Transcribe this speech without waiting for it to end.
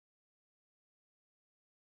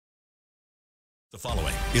The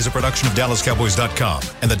following is a production of DallasCowboys.com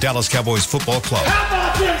and the Dallas Cowboys Football Club. How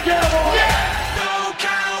about them Cowboys? Yeah! Go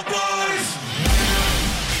Cowboys!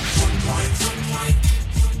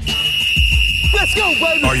 Let's go,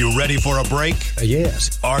 baby! Are you ready for a break?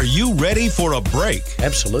 Yes. Are you ready for a break?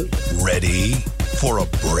 Absolutely. Ready for a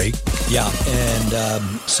break? Yeah,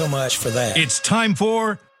 and so much for that. It's time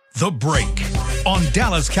for The Break on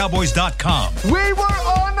DallasCowboys.com. We were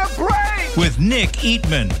on the break! With Nick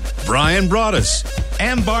Eatman, Brian Broaddus,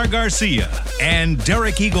 Ambar Garcia, and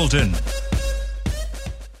Derek Eagleton.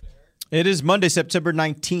 It is Monday, September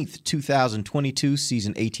 19th, 2022,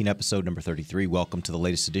 season 18, episode number 33. Welcome to the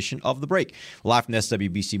latest edition of The Break. Live from the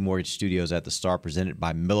SWBC Mortgage Studios at the Star, presented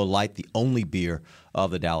by Miller Lite, the only beer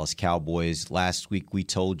of the Dallas Cowboys. Last week, we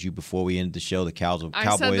told you before we ended the show, the Cowboys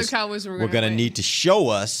were going to need to show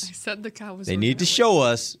us. I said the Cowboys They need to show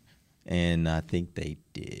us. And I think they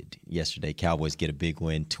did. Yesterday, Cowboys get a big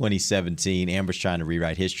win, 2017. Amber's trying to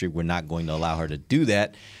rewrite history. We're not going to allow her to do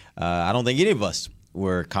that. I don't think any of us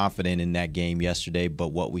were confident in that game yesterday, but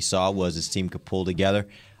what we saw was this team could pull together.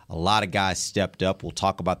 A lot of guys stepped up. We'll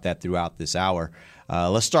talk about that throughout this hour.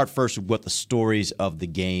 Let's start first with what the stories of the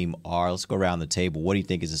game are. Let's go around the table. What do you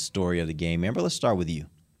think is the story of the game? Amber, let's start with you.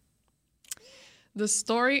 The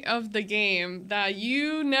story of the game, that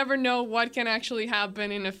you never know what can actually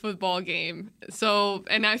happen in a football game. So,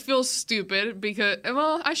 and I feel stupid because,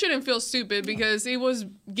 well, I shouldn't feel stupid because it was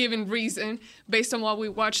given reason based on what we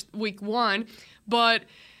watched week one. But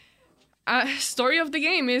story of the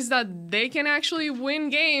game is that they can actually win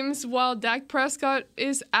games while Dak Prescott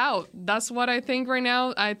is out. That's what I think right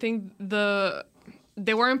now. I think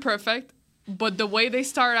they weren't perfect, but the way they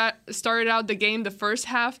started out the game, the first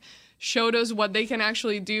half, showed us what they can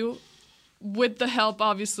actually do with the help,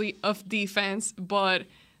 obviously, of defense. But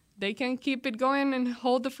they can keep it going and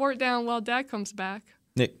hold the fort down while Dak comes back.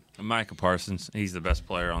 Nick. Micah Parsons, he's the best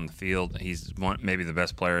player on the field. He's maybe the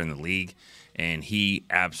best player in the league, and he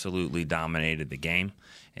absolutely dominated the game.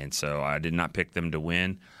 And so I did not pick them to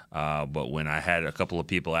win. But when I had a couple of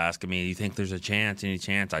people asking me, do you think there's any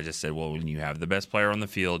chance? I just said, well, when you have the best player on the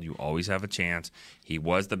field, you always have a chance. He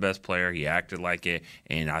was the best player. He acted like it,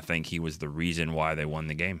 and I think he was the reason why they won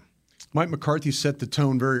the game. Mike McCarthy set the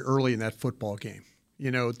tone very early in that football game,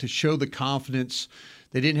 to show the confidence.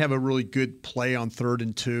 They didn't have a really good play on 3rd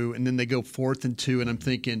and 2, and then they go 4th and 2, and I'm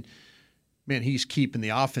thinking, man, he's keeping the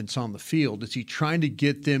offense on the field. Is he trying to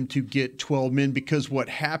get them to get 12 men? Because what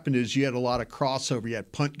happened is you had a lot of crossover. You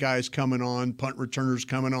had punt guys coming on, punt returners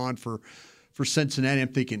coming on for Cincinnati. I'm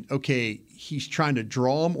thinking, okay, he's trying to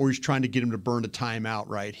draw them or he's trying to get him to burn a timeout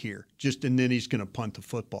right here. And then he's going to punt the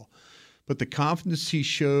football. But the confidence he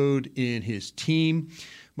showed in his team,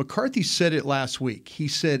 McCarthy said it last week. He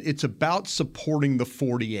said it's about supporting the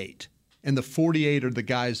 48. And the 48 are the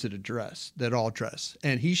guys that all dress.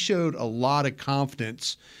 And he showed a lot of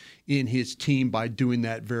confidence in his team by doing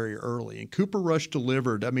that very early. And Cooper Rush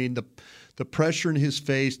delivered. I mean, the pressure in his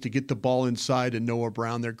face to get the ball inside to Noah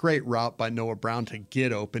Brown. Their great route by Noah Brown to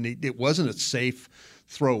get open. It wasn't a safe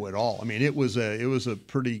throw at all. I mean, it was a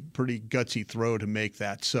pretty gutsy throw to make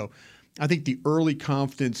that. So I think the early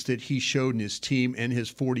confidence that he showed in his team and his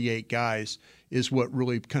 48 guys is what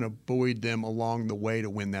really kind of buoyed them along the way to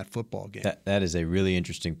win that football game. That is a really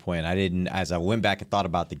interesting point. As I went back and thought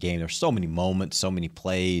about the game, there were so many moments, so many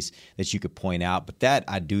plays that you could point out. But that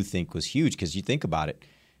I do think was huge because you think about it.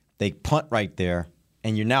 They punt right there,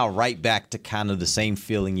 and you're now right back to kind of the same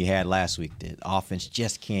feeling you had last week. The offense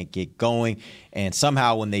just can't get going. And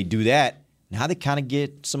somehow when they do that, now they kind of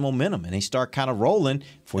get some momentum and they start kind of rolling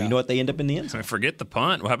before you know what, they end up in the end zone. Forget the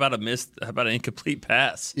punt. How about an incomplete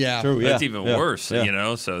pass? Yeah, true. That's even worse.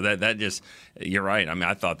 Yeah. So that just, you're right. I mean,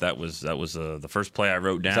 I thought that was the first play I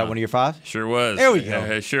wrote down. Is that one of your 5? Sure was. There we go.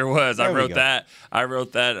 It sure was. There I wrote that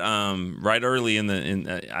right early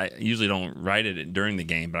I usually don't write it during the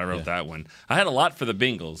game, but I wrote that one. I had a lot for the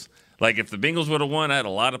Bengals. Like if the Bengals would have won, I had a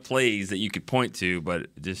lot of plays that you could point to, but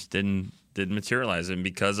it just didn't materialize. And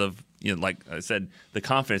because of, like I said, the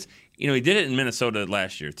confidence. He did it in Minnesota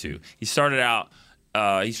last year too. He started out,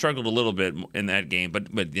 he struggled a little bit in that game, but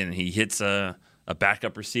then he hits a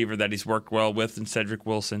backup receiver that he's worked well with in Cedric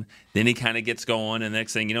Wilson. Then he kind of gets going, and the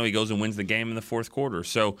next thing you know, he goes and wins the game in the fourth quarter.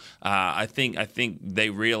 So I think they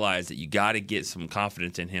realized that you got to get some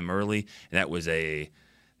confidence in him early, and that was a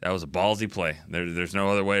ballsy play. There's no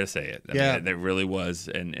other way to say it. I mean, it really was,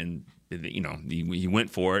 and he went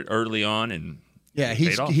for it early on, and yeah,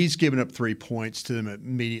 he's given up 3 points to them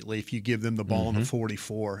immediately if you give them the ball in the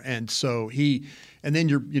 44, and so then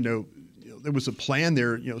you're there was a plan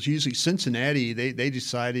there. It's usually Cincinnati. They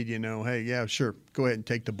decided, hey, yeah, sure, go ahead and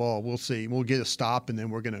take the ball. We'll see. We'll get a stop, and then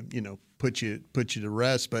we're going to, put you to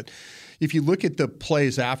rest. But if you look at the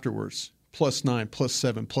plays afterwards, +9,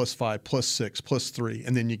 +7, +5, +6, +3,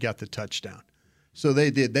 and then you got the touchdown. So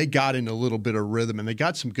they got in a little bit of rhythm, and they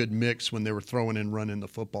got some good mix when they were throwing and running the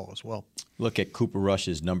football as well. Look at Cooper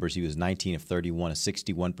Rush's numbers. He was 19 of 31, a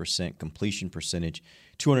 61% completion percentage,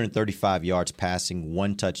 235 yards passing,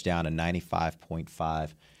 1 touchdown, a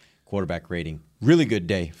 95.5 quarterback rating. Really good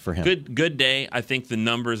day for him. Good day. I think the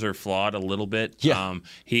numbers are flawed a little bit. Yeah.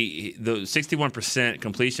 The 61%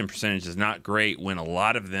 completion percentage is not great when a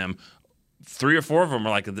lot of them, 3 or 4 of them are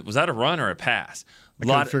like, was that a run or a pass? I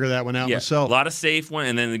couldn't figure that one out myself. A lot of safe one,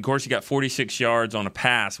 and then of course you got 46 yards on a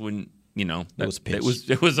pass when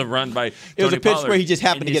it was a run by. It was a pitch Pollard where he just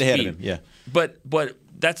happened to get ahead of him. Yeah, but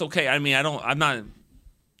that's okay. I mean, I'm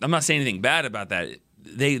not saying anything bad about that.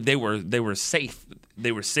 They were safe.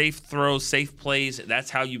 They were safe throws, safe plays. That's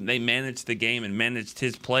how they managed the game and managed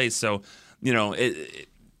his plays. So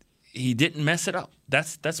he didn't mess it up.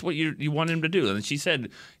 That's what you want him to do. And she said,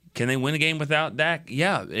 can they win a game without Dak?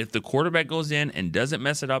 Yeah, if the quarterback goes in and doesn't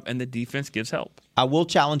mess it up and the defense gives help. I will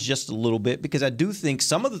challenge just a little bit because I do think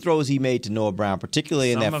some of the throws he made to Noah Brown,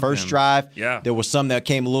 particularly in that first drive, there were some that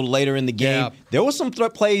came a little later in the game. Yeah. There were some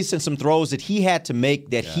plays and some throws that he had to make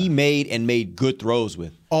that he made and made good throws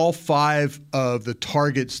with. All 5 of the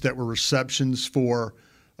targets that were receptions for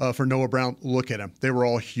Noah Brown, look at them. They were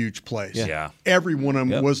all huge plays. Yeah. Every one of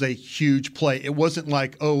them was a huge play. It wasn't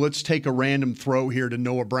like, let's take a random throw here to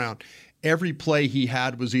Noah Brown. Every play he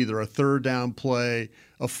had was either a 3rd down play,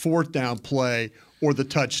 a 4th down play, or the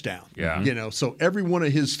touchdown. Yeah. So every one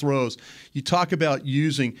of his throws, you talk about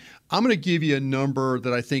using. I'm going to give you a number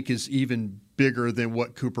that I think is even bigger than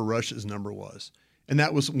what Cooper Rush's number was. And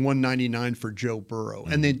that was 199 for Joe Burrow.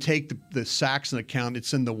 And then take the sacks into account,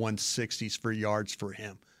 it's in the 160s for yards for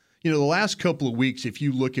him. The last couple of weeks, if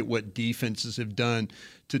you look at what defenses have done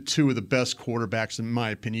to 2 of the best quarterbacks, in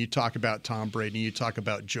my opinion, you talk about Tom Brady, you talk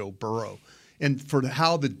about Joe Burrow, and for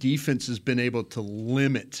how the defense has been able to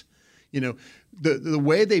limit, the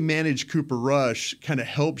way they manage Cooper Rush kind of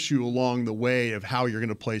helps you along the way of how you're going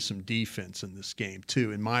to play some defense in this game,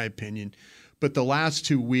 too, in my opinion. But the last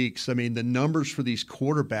 2 weeks, I mean, the numbers for these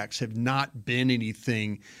quarterbacks have not been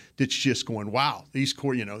anything that's just going, wow,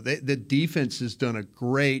 the defense has done a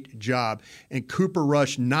great job. And Cooper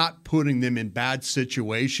Rush not putting them in bad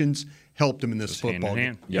situations helped them in this football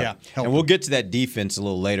game. Yeah. And we'll get to that defense a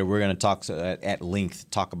little later. We're going to talk at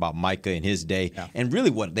length, talk about Micah and his day and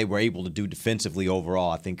really what they were able to do defensively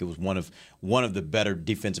overall. I think it was one of the better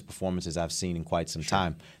defensive performances I've seen in quite some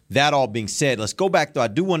time. That all being said, let's go back, though. I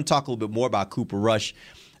do want to talk a little bit more about Cooper Rush.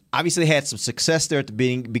 Obviously, they had some success there at the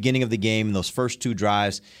beginning of the game in those first 2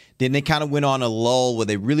 drives. Then they kind of went on a lull where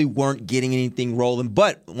they really weren't getting anything rolling.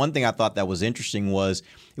 But one thing I thought that was interesting was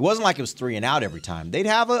it wasn't like it was 3 and out every time. They'd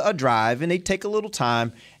have a drive, and they'd take a little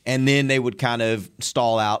time, and then they would kind of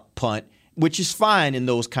stall out, punt, which is fine in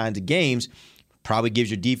those kinds of games. Probably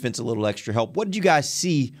gives your defense a little extra help. What did you guys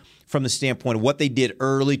see from the standpoint of what they did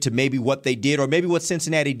early to maybe what they did, or maybe what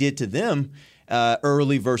Cincinnati did to them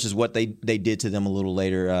early versus what they did to them a little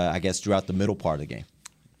later, I guess, throughout the middle part of the game?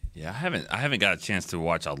 Yeah, I haven't got a chance to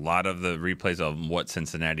watch a lot of the replays of what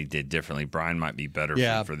Cincinnati did differently. Brian might be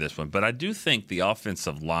better for this one. But I do think the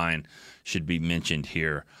offensive line should be mentioned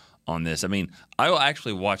here on this. I mean, I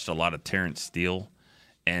actually watched a lot of Terrence Steele,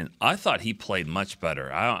 and I thought he played much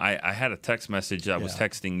better. I had a text message. I was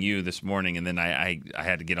texting you this morning, and then I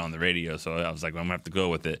had to get on the radio, so I was like, well, I'm going to have to go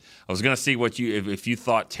with it. I was going to see what if you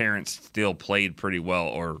thought Terrence Steele played pretty well,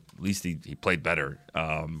 or at least he played better.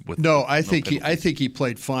 I think he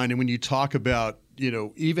played fine. And when you talk about,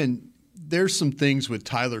 even there's some things with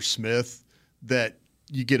Tyler Smith that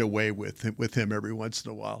you get away with him every once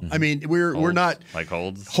in a while. Mm-hmm. I mean, we're not like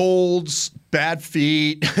holds, bad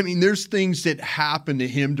feet. I mean, there's things that happen to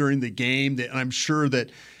him during the game that I'm sure that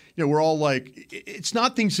we're all like, it's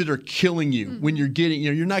not things that are killing you when you're getting,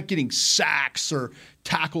 you're not getting sacks or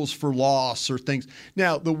tackles for loss or things.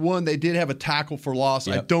 Now, the one they did have a tackle for loss.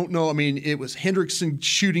 Yep. I don't know. I mean, it was Hendrickson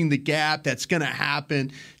shooting the gap. That's going to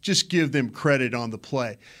happen. Just give them credit on the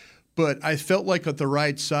play. But I felt like at the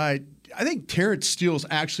right side, I think Terrence Steele is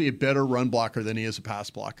actually a better run blocker than he is a pass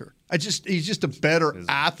blocker. He's just a better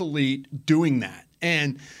athlete doing that.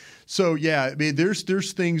 And so, I mean, there's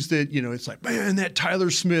things that, it's like, man, that Tyler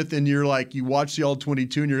Smith, and you're like, you watch the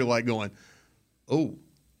All-22 and you're like going, oh,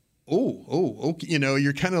 okay.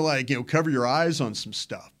 You're kind of like, cover your eyes on some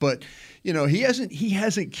stuff. But, he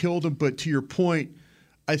hasn't killed him. But to your point,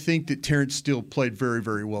 I think that Terrence Steele played very,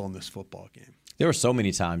 very well in this football game. There were so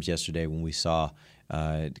many times yesterday when we saw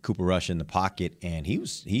Cooper Rush in the pocket, and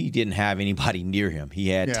he didn't have anybody near him. He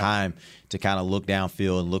had time to kind of look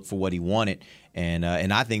downfield and look for what he wanted, and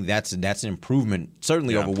I think that's an improvement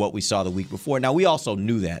certainly over what we saw the week before. Now we also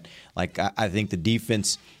knew that. Like I think the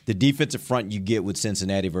defensive front you get with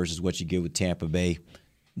Cincinnati versus what you get with Tampa Bay,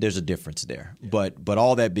 there's a difference there. Yeah. But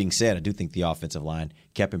all that being said, I do think the offensive line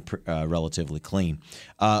kept him relatively clean.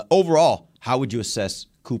 Overall, how would you assess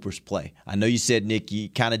Cooper's play? I know you said, Nick, you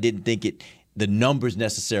kind of didn't think the numbers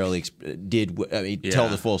necessarily tell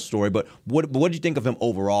the full story, but what did you think of him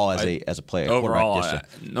overall as a player? Overall,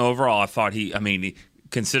 I thought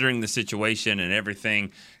considering the situation and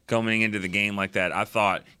everything coming into the game like that, I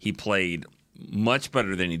thought he played much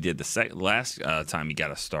better than he did the last time he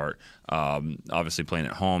got a start. Obviously, playing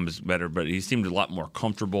at home is better, but he seemed a lot more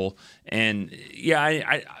comfortable. And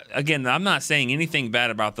again, I'm not saying anything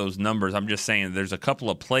bad about those numbers. I'm just saying there's a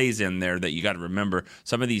couple of plays in there that you got to remember.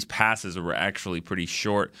 Some of these passes were actually pretty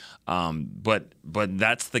short, but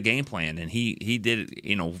that's the game plan, and he did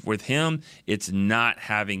it. With him, it's not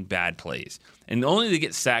having bad plays, and only to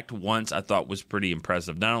get sacked once I thought was pretty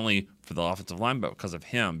impressive. Not only for the offensive line, but because of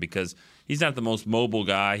him, because he's not the most mobile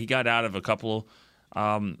guy. He got out of a couple.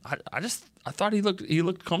 I thought he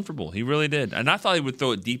looked comfortable. He really did, and I thought he would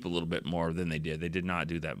throw it deep a little bit more than they did. They did not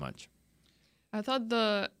do that much. I thought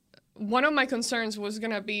one of my concerns was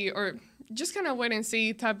gonna be, or just kind of wait and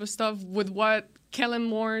see type of stuff with what Kellen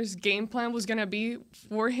Moore's game plan was gonna be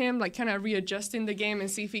for him, like kind of readjusting the game and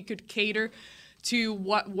see if he could cater to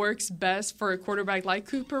what works best for a quarterback like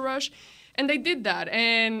Cooper Rush. And they did that.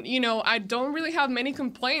 And, I don't really have many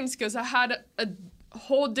complaints because I had a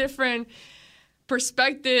whole different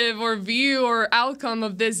perspective or view or outcome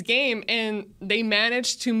of this game. And they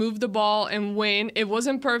managed to move the ball and win. It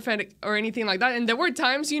wasn't perfect or anything like that. And there were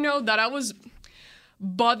times, that I was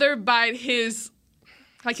bothered by his,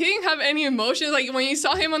 he didn't have any emotions. Like when you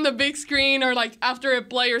saw him on the big screen or after a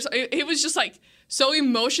play or so, it was just so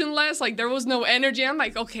emotionless, there was no energy. I'm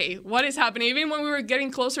like, okay, what is happening? Even when we were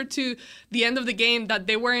getting closer to the end of the game that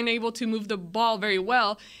they weren't able to move the ball very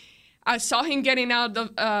well, I saw him getting out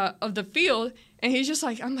of the field, and he's just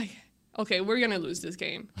I'm like, okay, we're going to lose this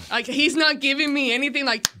game. He's not giving me anything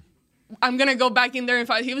I'm going to go back in there and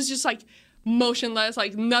fight. He was just motionless,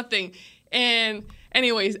 nothing. And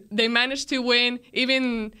anyways, they managed to win.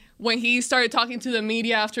 Even when he started talking to the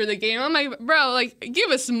media after the game, I'm like, bro,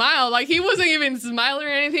 give a smile. He wasn't even smiling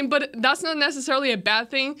or anything, but that's not necessarily a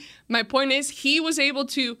bad thing. My point is he was able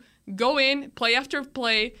to go in, play after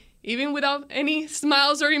play, even without any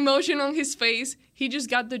smiles or emotion on his face. He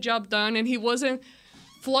just got the job done, and he wasn't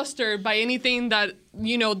flustered by anything that,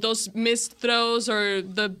 those missed throws or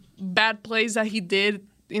the bad plays that he did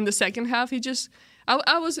in the second half. He just,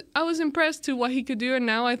 I was impressed to what he could do, and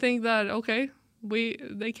now I think that, okay,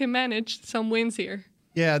 they can manage some wins here.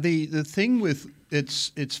 Yeah, the thing with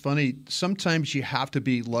it's funny. Sometimes you have to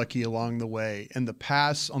be lucky along the way, and the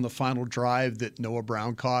pass on the final drive that Noah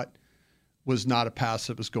Brown caught was not a pass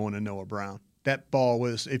that was going to Noah Brown. That ball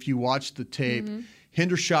was, if you watch the tape,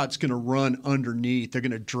 Hendershot's going to run underneath. They're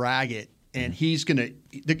going to drag it, and he's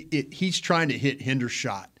trying to hit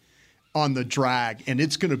Hendershot on the drag, and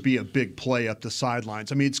it's going to be a big play up the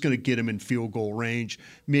sidelines. I mean, it's going to get him in field goal range.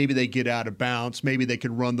 Maybe they get out of bounds. Maybe they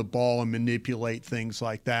can run the ball and manipulate things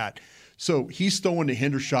like that. So he's throwing the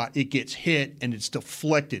Hendershot. It gets hit, and it's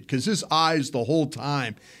deflected because his eyes the whole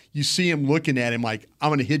time, you see him looking at him like, I'm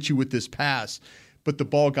going to hit you with this pass. But the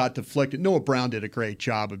ball got deflected. Noah Brown did a great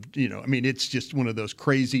job of, it's just one of those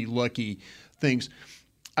crazy lucky things.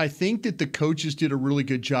 I think that the coaches did a really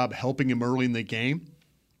good job helping him early in the game.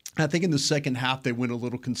 I think in the second half they went a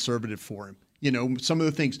little conservative for him. Some of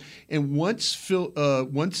the things. And once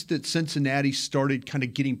that Cincinnati started kind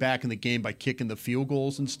of getting back in the game by kicking the field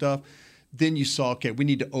goals and stuff, then you saw, okay, we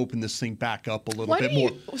need to open this thing back up a little bit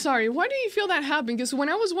more. Why do you feel that happened? Because when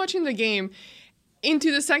I was watching the game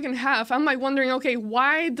into the second half, I'm wondering, okay,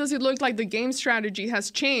 why does it look like the game strategy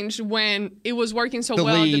has changed when it was working so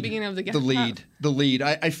well at the beginning of the game? The lead.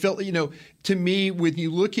 I felt, to me, when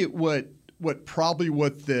you look at what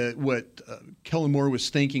Kellen Moore was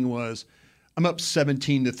thinking was, I'm up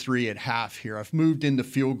 17-3 at half here. I've moved into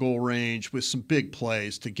field goal range with some big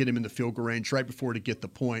plays to get him in the field goal range right before to get the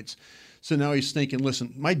points. So now he's thinking,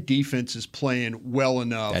 listen, my defense is playing well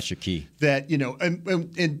enough. That's your key. That,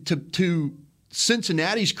 and to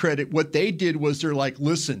Cincinnati's credit, what they did was they're like,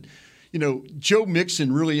 listen, Joe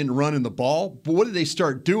Mixon really isn't running the ball, but what did they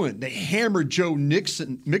start doing? They hammered Joe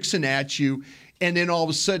Mixon at you and then all of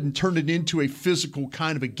a sudden turned it into a physical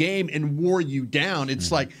kind of a game and wore you down.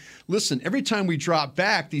 It's like, listen, every time we drop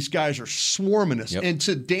back, these guys are swarming us. Yep. And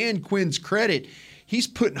to Dan Quinn's credit, he's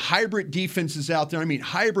putting hybrid defenses out there. I mean,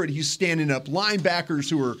 hybrid, he's standing up linebackers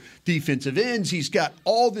who are defensive ends. He's got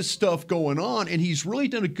all this stuff going on, and he's really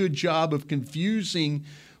done a good job of confusing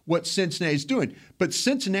what Cincinnati's doing. But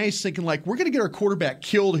Cincinnati's thinking, like, we're going to get our quarterback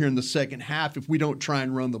killed here in the second half if we don't try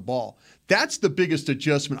and run the ball. That's the biggest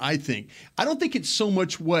adjustment, I think. I don't think it's so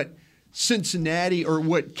much what Cincinnati or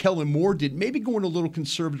what Kellen Moore did, maybe going a little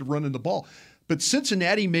conservative running the ball. But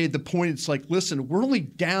Cincinnati made the point, it's like, listen, we're only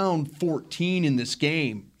down 14 in this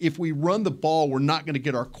game. If we run the ball, we're not going to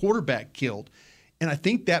get our quarterback killed. And I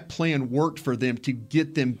think that plan worked for them to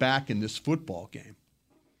get them back in this football game.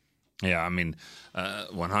 Yeah, I mean,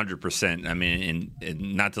 100%. I mean,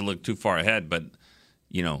 and not to look too far ahead, but,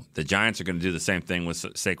 you know, the Giants are going to do the same thing with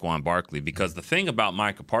Saquon Barkley, because the thing about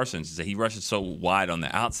Micah Parsons is that he rushes so wide on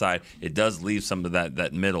the outside, it does leave some of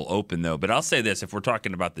that middle open, though. But I'll say this, if we're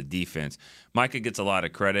talking about the defense, Micah gets a lot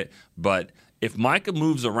of credit, but if Micah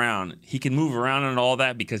moves around, he can move around and all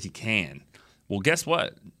that because he can. Well, guess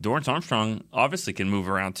what? Dorrance Armstrong obviously can move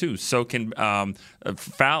around too. So can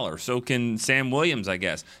Fowler. So can Sam Williams, I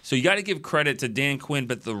guess. So you got to give credit to Dan Quinn,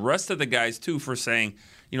 but the rest of the guys too for saying,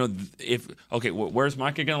 you know, where's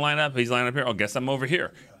Micah going to line up? He's lining up here. I guess I'm over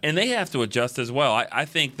here. And they have to adjust as well. I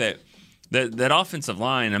think that offensive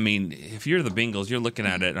line, I mean, if you're the Bengals, you're looking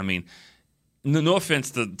at it. I mean, no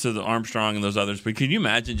offense to the Armstrong and those others, but can you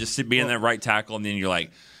imagine just being that right tackle and then you're like,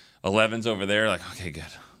 11's over there, like, okay, good.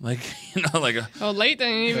 Like, you know, like Leighton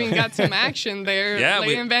even got some action there. Yeah,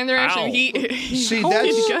 Leighton Vander Esch, See,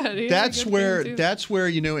 that's where,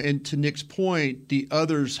 you know, and to Nick's point, the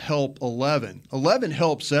others help 11. 11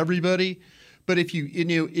 helps everybody, but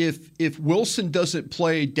if Wilson doesn't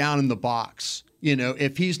play down in the box, you know,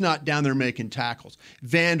 if he's not down there making tackles,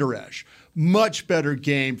 Vander Esch, much better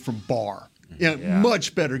game from Barr.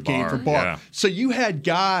 Much better game for Barr. Yeah. So you had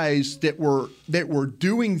guys that were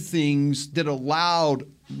doing things that allowed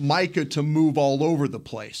Micah to move all over the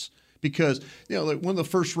place, because, you know, like one of the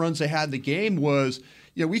first runs they had in the game was,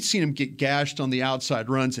 you know, we'd seen him get gashed on the outside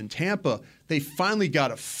runs in Tampa. They finally got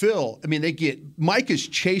a fill. I mean, Micah's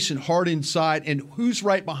chasing hard inside, and who's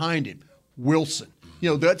right behind him? Wilson.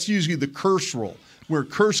 You know, that's usually the curse roll, where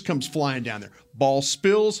Curse comes flying down there. Ball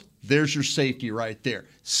spills, there's your safety right there.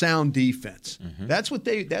 Sound defense. Mm-hmm. That's what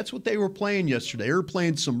they were playing yesterday. They were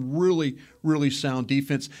playing some really, really sound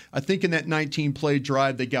defense. I think in that 19-play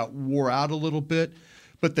drive, they got wore out a little bit.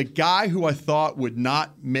 But the guy who I thought would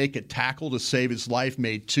not make a tackle to save his life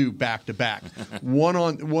made two back-to-back. one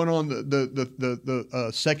on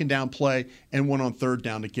the second down play and one on third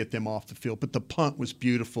down to get them off the field. But the punt was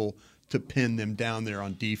beautiful to pin them down there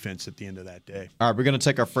on defense at the end of that day. All right, we're going to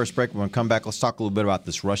take our first break. We're going to come back. Let's talk a little bit about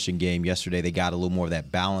this rushing game. Yesterday, they got a little more of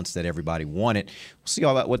that balance that everybody wanted. We'll see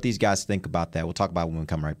all about what these guys think about that. We'll talk about it when we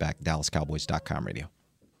come right back. DallasCowboys.com radio.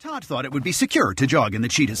 Todd thought it would be secure to jog in the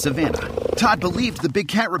cheetah savanna. Todd believed the big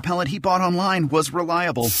cat repellent he bought online was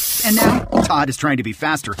reliable. And now, Todd is trying to be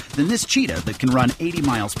faster than this cheetah that can run 80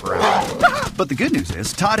 miles per hour. But the good news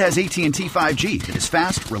is, Todd has AT&T 5G that is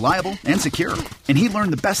fast, reliable, and secure. And he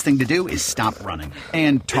learned the best thing to do is stop running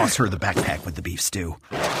and toss her the backpack with the beef stew.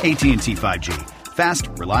 AT&T 5G. Fast,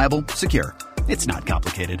 reliable, secure. It's not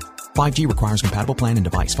complicated. 5G requires compatible plan and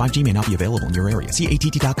device. 5G may not be available in your area. See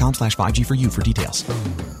att.com/5G for you for details.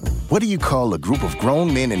 What do you call a group of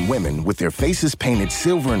grown men and women with their faces painted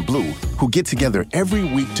silver and blue who get together every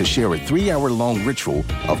week to share a 3-hour-long ritual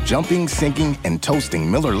of jumping, sinking, and toasting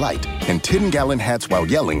Miller Lite in 10-gallon hats while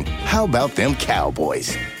yelling, "How about them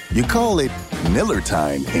Cowboys?" You call it Miller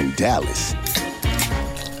Time in Dallas.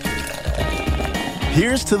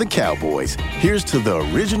 Here's to the Cowboys. Here's to the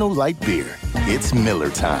original light beer. It's Miller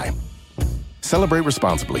Time. Celebrate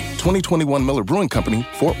responsibly. 2021 Miller Brewing Company,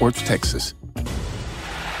 Fort Worth, Texas.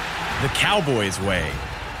 The Cowboys way,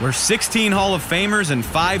 where 16 Hall of Famers and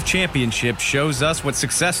 5 championships shows us what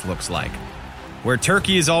success looks like. Where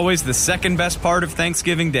turkey is always the second best part of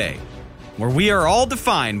Thanksgiving Day. Where we are all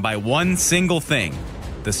defined by one single thing,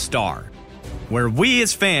 the star. Where we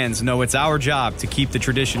as fans know it's our job to keep the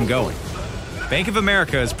tradition going. Bank of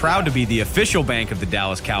America is proud to be the official bank of the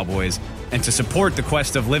Dallas Cowboys and to support the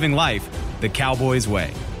quest of living life the Cowboys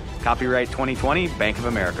way. Copyright 2020, Bank of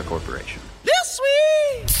America Corporation. This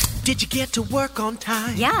sweet! Did you get to work on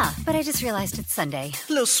time? Yeah, but I just realized it's Sunday.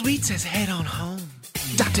 Little Sweet says head on home.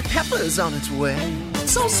 Dr. Pepper's on its way.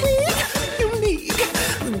 So sweet, you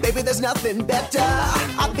league. Baby, there's nothing better.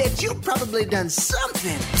 I bet you've probably done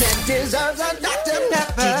something that deserves a Dr.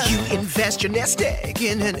 Pepper. Did you invest your nest egg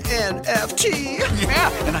in an NFT? Yeah,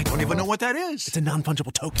 and I don't even know what that is. It's a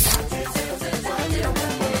non-fungible token.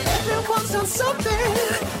 Everyone's done something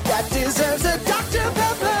that deserves a Dr.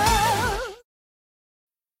 Pepper.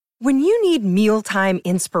 When you need mealtime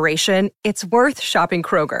inspiration, it's worth shopping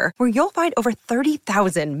Kroger, where you'll find over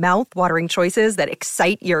 30,000 mouth-watering choices that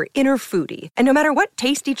excite your inner foodie. And no matter what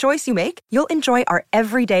tasty choice you make, you'll enjoy our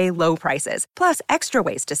everyday low prices, plus extra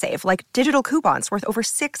ways to save, like digital coupons worth over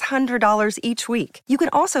 $600 each week. You can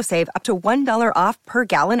also save up to $1 off per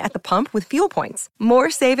gallon at the pump with fuel points.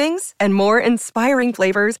 More savings and more inspiring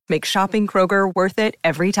flavors make shopping Kroger worth it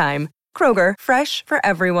every time. Kroger, fresh for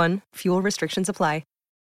everyone. Fuel restrictions apply.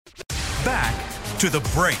 Back to the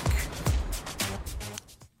break.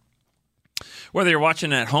 Whether you're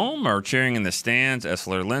watching at home or cheering in the stands,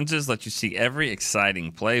 Essilor Lenses let you see every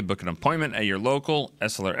exciting play. Book an appointment at your local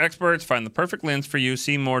Essilor experts. Find the perfect lens for you.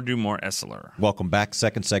 See more, do more, Essilor. Welcome back.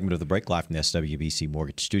 Second segment of the break, live from the SWBC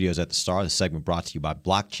Mortgage Studios at the Star. The segment brought to you by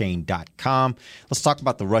Blockchain.com. Let's talk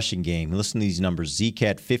about the rushing game. Listen to these numbers. Zeke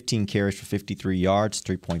had 15 carries for 53 yards,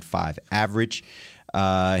 3.5 average.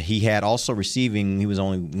 He had also receiving, he was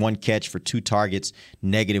only 1 catch for 2 targets,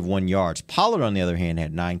 -1 yards. Pollard, on the other hand,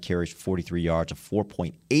 had 9 carries for 43 yards, a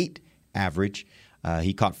 4.8 average.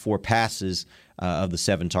 He caught 4 passes of the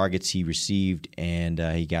 7 targets he received, and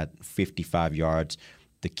he got 55 yards.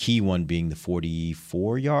 The key one being the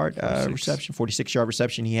 44-yard reception, 46-yard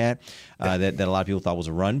reception he had that a lot of people thought was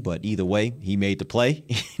a run. But either way, he made the play,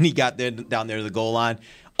 and he got there down there to the goal line.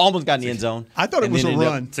 Almost got in the end zone. I thought it was a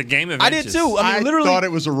run. It's a game of I did too. I mean, literally thought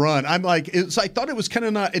it was a run. I'm like, I thought it was kind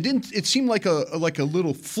of not. It didn't. It seemed like a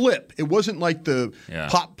little flip. It wasn't like the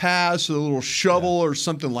pop pass or the little shovel or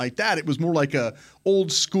something like that. It was more like a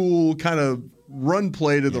old school kind of run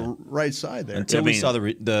play to the right side there. Until we saw the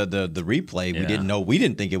replay, we didn't know. We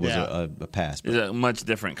didn't think it was a pass. It's a much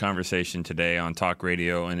different conversation today on talk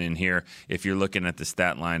radio and in here. If you're looking at the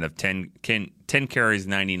stat line of 10 carries,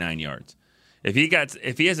 99 yards. If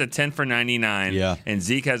he has a 10 for 99 and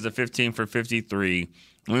Zeke has a 15 for 53,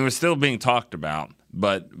 I mean, we're still being talked about,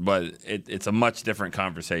 but it's a much different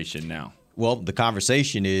conversation now. Well, the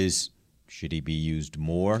conversation is, should he be used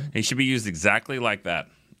more? He should be used exactly like that.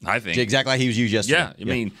 I think exactly like he was used yesterday. Yeah, I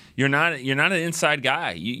mean, you're not an inside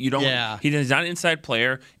guy. You don't. Yeah. He's not an inside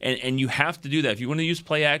player, and you have to do that. If you want to use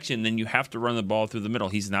play action, then you have to run the ball through the middle.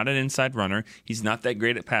 He's not an inside runner. He's not that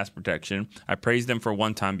great at pass protection. I praised him for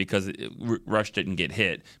one time because Rush didn't get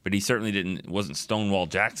hit, but he certainly wasn't Stonewall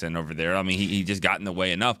Jackson over there. I mean, he just got in the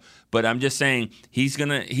way enough. But I'm just saying he's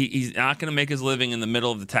not gonna make his living in the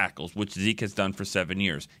middle of the tackles, which Zeke has done for 7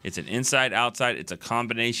 years. It's an inside outside. It's a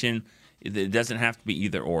combination. It doesn't have to be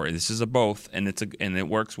either or. This is a both, and it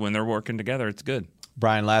works when they're working together. It's good.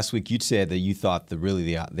 Brian, last week you said that you thought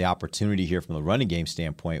the opportunity here from the running game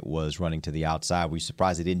standpoint was running to the outside. Were you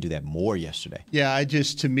surprised they didn't do that more yesterday? Yeah,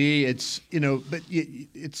 to me, it's but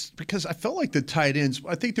it's because I felt like the tight ends.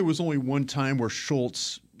 I think there was only one time where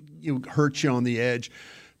Schultz hurt you on the edge.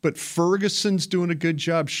 But Ferguson's doing a good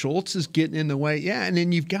job. Schultz is getting in the way. Yeah, and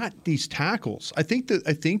then you've got these tackles. I think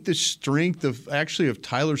the strength of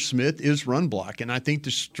Tyler Smith is run blocking. I think the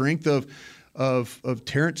strength of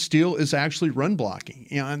Terrence Steele is actually run blocking.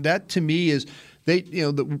 And that to me is when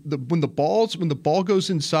the ball goes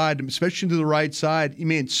inside, especially to the right side.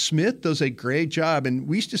 Man, Smith does a great job, and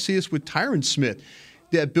we used to see this with Tyron Smith,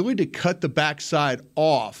 the ability to cut the backside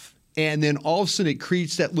off. And then all of a sudden it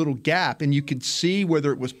creates that little gap, and you can see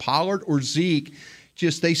whether it was Pollard or Zeke,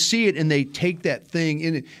 just they see it and they take that thing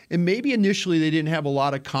in. And maybe initially they didn't have a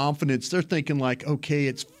lot of confidence. They're thinking like, okay,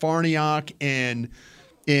 it's Farniok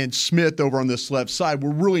and Smith over on this left side.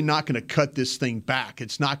 We're really not going to cut this thing back.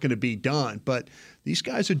 It's not going to be done. But these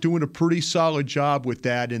guys are doing a pretty solid job with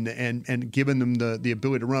that and giving them the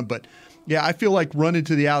ability to run. But yeah, I feel like running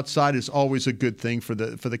to the outside is always a good thing for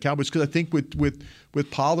the Cowboys, because I think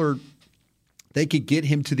with Pollard, they could get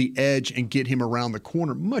him to the edge and get him around the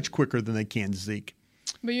corner much quicker than they can Zeke.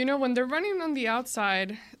 But when they're running on the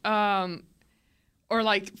outside, or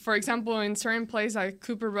like for example in certain plays like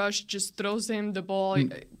Cooper Rush just throws him the ball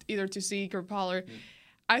either to Zeke or Pollard,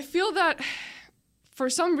 I feel that for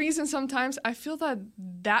some reason sometimes I feel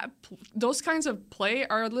that those kinds of play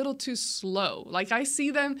are a little too slow. Like I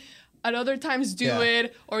see them at other times do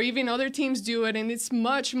it, or even other teams do it, and it's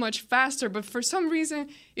much, much faster. But for some reason,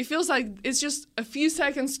 it feels like it's just a few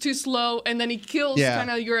seconds too slow, and then it kills kind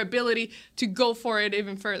of your ability to go for it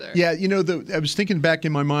even further. Yeah, I was thinking back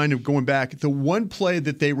in my mind of going back. The one play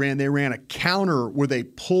that they ran a counter where they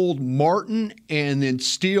pulled Martin and then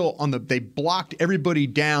Steele they blocked everybody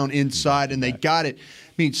down inside, and they got it.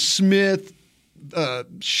 I mean, Smith,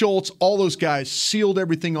 Schultz, all those guys sealed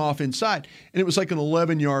everything off inside, and it was like an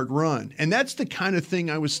 11-yard run. And that's the kind of thing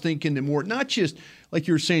I was thinking more, not just like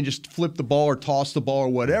you were saying, just flip the ball or toss the ball or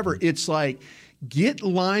whatever. It's like get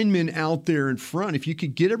linemen out there in front. If you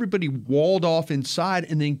could get everybody walled off inside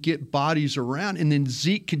and then get bodies around, and then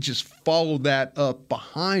Zeke could just follow that up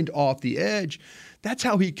behind off the edge. That's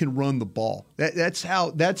how he can run the ball. That's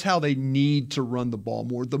how they need to run the ball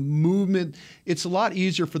more. The movement, it's a lot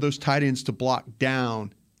easier for those tight ends to block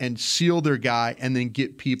down and seal their guy and then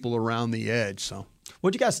get people around the edge. So,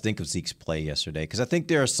 what do you guys think of Zeke's play yesterday? Because I think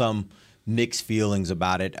there are some mixed feelings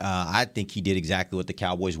about it. I think he did exactly what the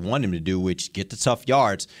Cowboys wanted him to do, which get the tough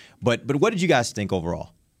yards. But what did you guys think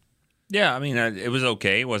overall? Yeah, I mean, it was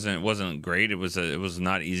okay. It wasn't great. It was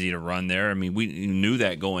not easy to run there. I mean, we knew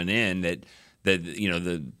that going in that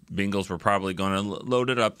the Bengals were probably going to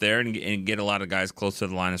load it up there and get a lot of guys close to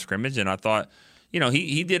the line of scrimmage. And I thought,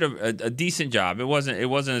 he did a decent job. It wasn't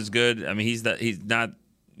as good. I mean, he's not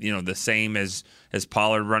the same as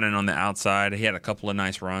Pollard running on the outside. He had a couple of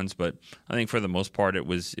nice runs, but I think for the most part it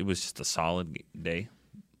was just a solid day.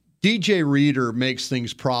 DJ Reader makes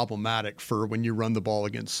things problematic for when you run the ball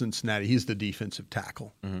against Cincinnati. He's the defensive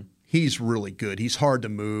tackle. Mm-hmm. He's really good. He's hard to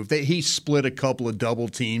move. He split a couple of double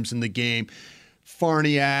teams in the game.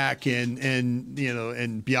 Farniak and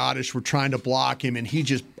Biotish were trying to block him, and he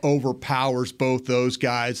just overpowers both those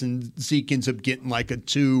guys, and Zeke ends up getting like a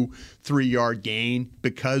 2-3 yard gain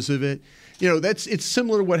because of it. It's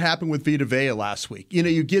similar to what happened with Vita Vea last week.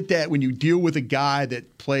 You get that when you deal with a guy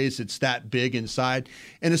that plays that's that big inside,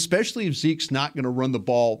 and especially if Zeke's not going to run the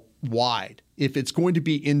ball wide. If it's going to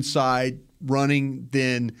be inside running,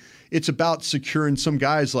 then it's about securing some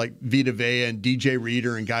guys like Vita Vea and DJ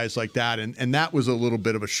Reader and guys like that. And that was a little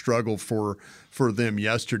bit of a struggle for them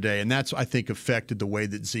yesterday. And that's, I think, affected the way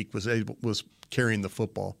that Zeke was carrying the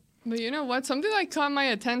football. But you know what? Something that caught my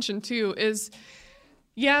attention, too, is,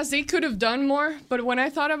 Zeke could have done more. But when I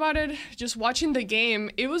thought about it, just watching the game,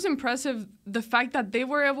 it was impressive the fact that they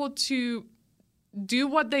were able to do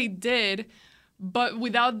what they did, but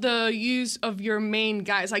without the use of your main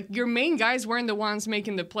guys. Like, your main guys weren't the ones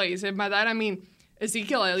making the plays. And by that, I mean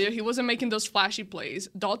Ezekiel Elliott. He wasn't making those flashy plays.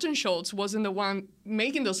 Dalton Schultz wasn't the one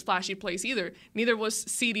making those flashy plays either. Neither was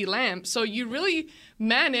CeeDee Lamb. So you really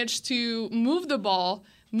managed to move the ball,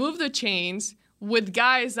 move the chains with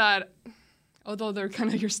guys that, although they're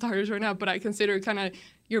kind of your starters right now, but I consider kind of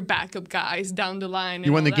your backup guys down the line.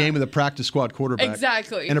 You won the game with a practice squad quarterback.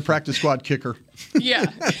 Exactly. And a practice squad kicker. Yeah.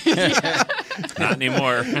 Not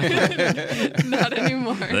anymore. Not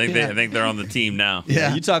anymore. I think they're on the team now.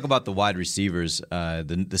 Yeah. You talk about the wide receivers.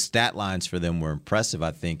 The stat lines for them were impressive,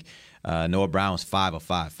 I think. Noah Brown was 5 of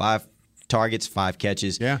 5. 5 targets, 5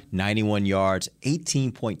 catches, 91 yards,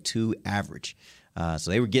 18.2 average.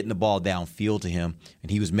 So they were getting the ball downfield to him,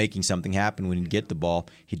 and he was making something happen when he'd get the ball.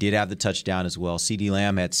 He did have the touchdown as well. CeeDee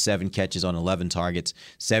Lamb had 7 catches on 11 targets,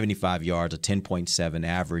 75 yards, a 10.7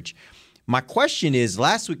 average. My question is,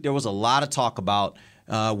 last week there was a lot of talk about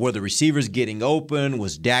were the receivers getting open?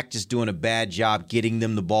 Was Dak just doing a bad job getting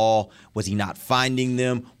them the ball? Was he not finding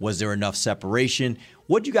them? Was there enough separation?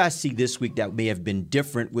 What did you guys see this week that may have been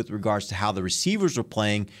different with regards to how the receivers were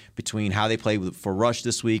playing between how they played for Rush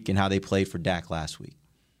this week and how they played for Dak last week?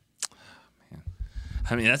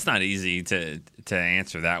 I mean, that's not easy to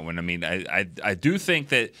answer that one. I mean, I do think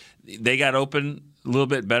that they got open a little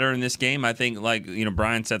bit better in this game. I think, like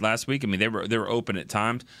Brian said last week, I mean, they were open at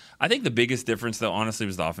times. I think the biggest difference, though, honestly,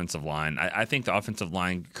 was the offensive line. I think the offensive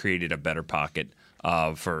line created a better pocket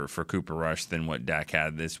for Cooper Rush than what Dak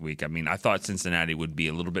had this week. I mean, I thought Cincinnati would be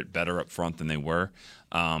a little bit better up front than they were,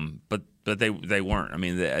 but they weren't. I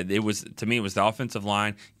mean, it was the offensive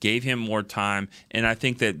line gave him more time, and I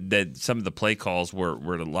think that some of the play calls were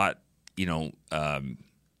a lot,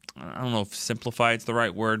 I don't know if simplified is the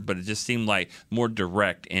right word, but it just seemed like more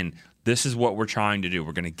direct. And this is what we're trying to do.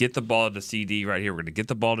 We're going to get the ball to CD right here. We're going to get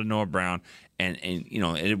the ball to Noah Brown, and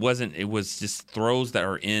it was just throws that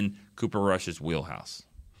are in Cooper Rush's wheelhouse.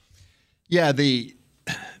 Yeah, the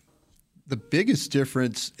biggest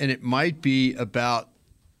difference, and it might be about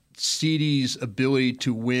CeeDee's ability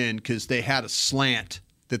to win because they had a slant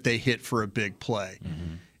that they hit for a big play,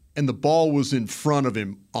 and the ball was in front of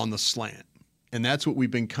him on the slant. And that's what we've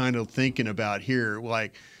been kind of thinking about here.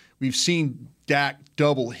 Like, we've seen Dak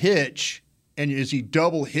double hitch. And is he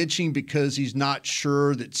double hitching because he's not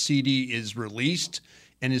sure that CD is released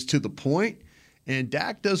and is to the point? And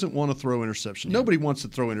Dak doesn't want to throw interceptions. Nobody wants to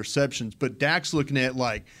throw interceptions, but Dak's looking at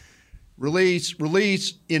like release,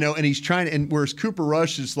 and he's trying to. And whereas Cooper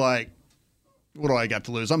Rush is like, what do I got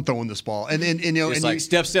to lose? I'm throwing this ball, and it's like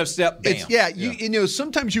step, bam.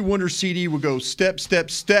 Sometimes you wonder CD will go step,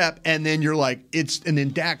 and then you're like and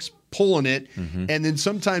then Dak's pulling it, and then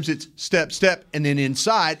sometimes it's step, and then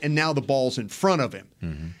inside, and now the ball's in front of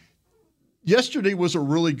him. Yesterday was a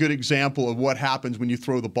really good example of what happens when you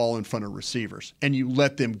throw the ball in front of receivers and you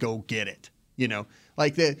let them go get it.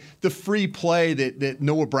 Like the free play that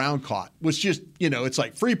Noah Brown caught was just, it's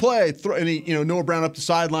like free play, Noah Brown up the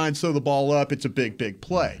sideline, throw the ball up. It's a big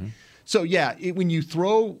play. So yeah, when you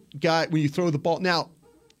throw the ball, now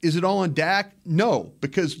is it all on Dak? No,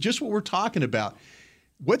 because just what we're talking about.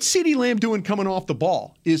 What's CeeDee Lamb doing coming off the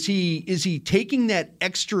ball? Is he taking that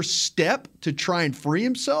extra step to try and free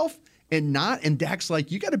himself and not? And Dak's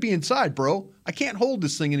like, you got to be inside, bro. I can't hold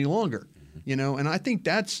this thing any longer. And I think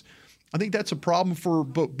that's a problem for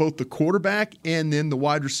both the quarterback and then the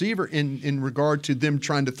wide receiver in regard to them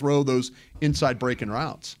trying to throw those inside breaking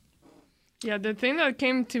routes. Yeah, the thing that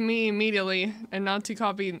came to me immediately, and not to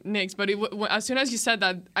copy Nick's, but as soon as you said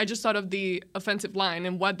that, I just thought of the offensive line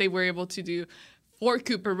and what they were able to do for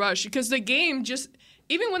Cooper Rush, because the game just,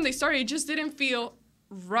 even when they started, it just didn't feel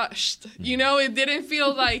rushed. It didn't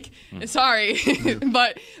feel like, sorry,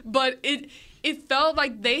 but it felt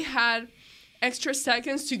like they had extra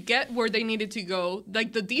seconds to get where they needed to go.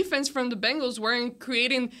 Like the defense from the Bengals weren't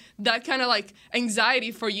creating that kind of like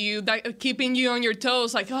anxiety for you, that keeping you on your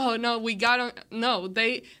toes. Like, oh no, we got on. No,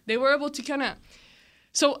 they were able to kind of.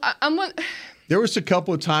 So there was a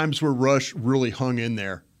couple of times where Rush really hung in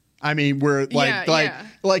there. I mean, where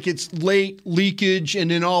like it's late leakage,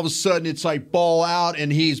 and then all of a sudden it's like ball out,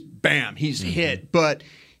 and he's hit. But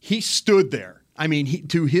he stood there. I mean,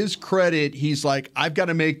 to his credit, he's like, I've got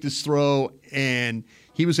to make this throw, and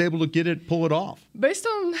he was able to pull it off. Based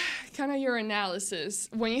on kind of your analysis,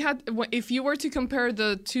 if you were to compare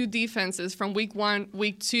the two defenses from week 1,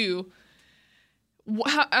 week 2,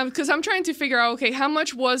 because I'm trying to figure out, okay, how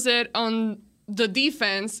much was it on the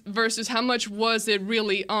defense versus how much was it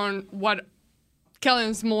really on what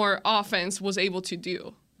Kellen Moore's offense was able to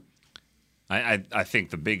do? I think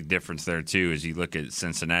the big difference there, too, is you look at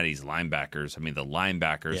Cincinnati's linebackers. I mean, the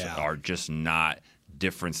linebackers are just not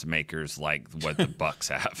difference makers like what the Bucs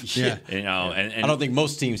have. And I don't think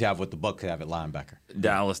most teams have what the Bucs have at linebacker.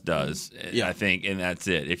 Dallas does, I think, and that's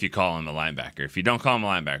it. If you call him a linebacker, if you don't call him a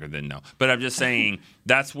linebacker, then no. But I'm just saying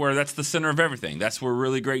that's the center of everything. That's where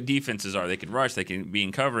really great defenses are. They can rush, they can be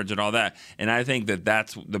in coverage, and all that. And I think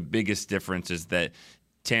that's the biggest difference is that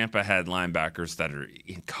Tampa had linebackers that are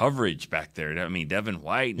in coverage back there. I mean, Devin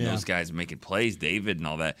White and those guys making plays, David and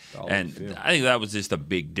all that. And I think that was just a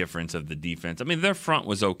big difference of the defense. I mean, their front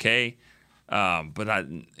was okay, but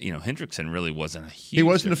Hendrickson really wasn't a huge. He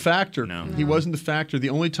wasn't a factor. No. He wasn't the factor. The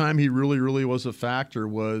only time he really was a factor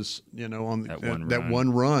was on that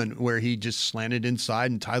one run where he just slanted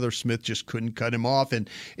inside and Tyler Smith just couldn't cut him off, and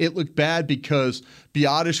it looked bad because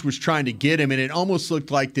Biotis was trying to get him, and it almost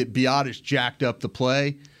looked like that Biotis jacked up the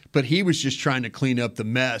play. But he was just trying to clean up the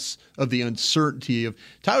mess of the uncertainty of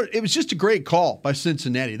Tyler. It was just a great call by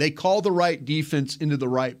Cincinnati. They called the right defense into the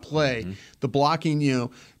right play. The blocking,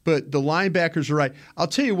 but the linebackers are right. I'll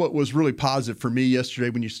tell you what was really positive for me yesterday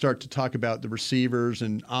when you start to talk about the receivers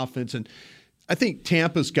and offense. And I think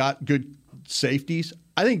Tampa's got good safeties.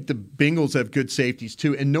 I think the Bengals have good safeties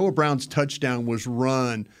too. And Noah Brown's touchdown was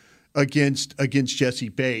run against Jesse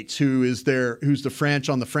Bates, who's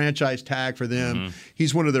on the franchise tag for them.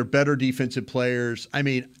 He's one of their better defensive players. I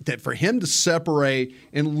mean, that for him to separate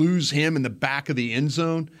and lose him in the back of the end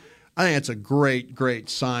zone, I think that's a great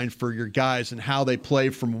sign for your guys and how they play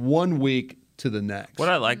from one week to the next. What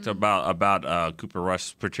I liked about Cooper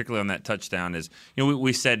Rush, particularly on that touchdown, is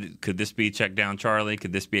we said, could this be check down Charlie?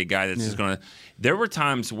 Could this be a guy that's just going to? There were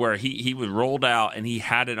times where he was rolled out and he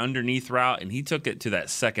had it underneath route and he took it to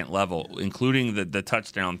that second level, including the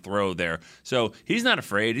touchdown throw there. So he's not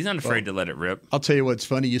afraid. He's not afraid to let it rip. I'll tell you what's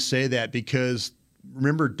funny. You say that because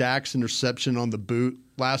remember Dak's interception on the boot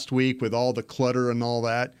last week with all the clutter and all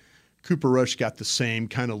that. Cooper Rush got the same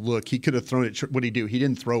kind of look. He could have thrown it. What did he do? He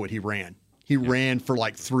didn't throw it. He ran. He ran for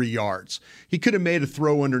like 3 yards. He could have made a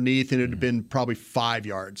throw underneath, and it would have been probably 5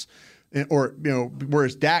 yards.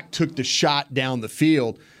 Whereas Dak took the shot down the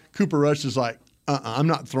field, Cooper Rush is like, I'm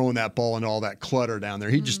not throwing that ball into all that clutter down there.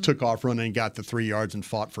 He just took off running and got the 3 yards and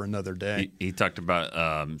fought for another day. He talked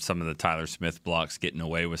about some of the Tyler Smith blocks getting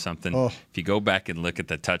away with something. Oh. If you go back and look at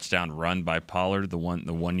the touchdown run by Pollard, the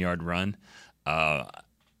 1 yard run,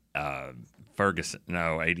 Ferguson,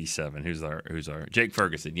 no, 87. Who's our Jake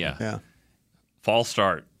Ferguson? Yeah. False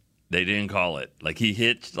start. They didn't call it. Like he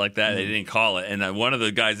hit like that, they didn't call it. And one of the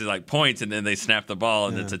guys is like points, and then they snap the ball,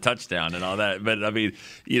 and it's a touchdown and all that. But I mean,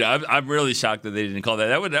 I'm really shocked that they didn't call that.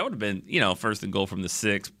 That would have been, first and goal from the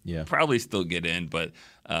 6. Yeah. Probably still get in, but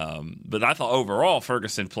I thought overall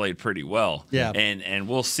Ferguson played pretty well. Yeah. And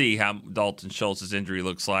we'll see how Dalton Schultz's injury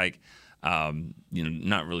looks like.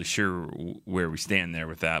 Not really sure where we stand there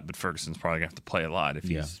with that, but Ferguson's probably going to have to play a lot if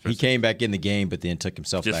he came back in the game, but then took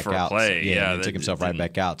himself just back for out. Play. So, took himself right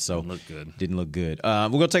back out. So didn't look good. We're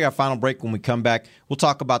going to take our final break. When we come back, we'll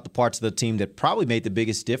talk about the parts of the team that probably made the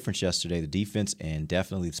biggest difference yesterday: the defense and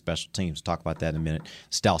definitely the special teams. We'll talk about that in a minute.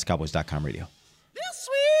 It's DallasCowboys.com radio.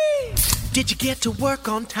 Did you get to work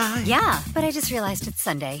on time? Yeah, but I just realized it's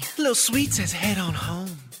Sunday. Little Sweet says head on home.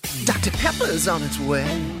 Dr. Pepper's on its way.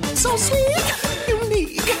 So sweet,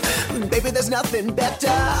 unique. Baby, there's nothing better.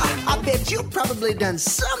 I bet you've probably done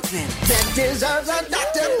something that deserves a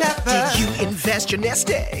Dr. Pepper. Did you invest your nest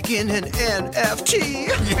egg in an NFT?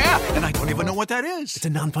 Yeah, and I don't even know what that is. It's a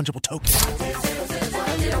non-fungible token.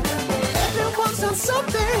 Everyone's done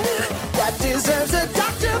something that deserves a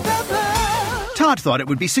Dr. Pepper. Todd thought it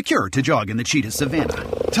would be secure to jog in the cheetah savanna.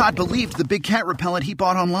 Todd believed the big cat repellent he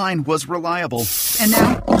bought online was reliable. And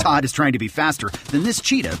now, Todd is trying to be faster than this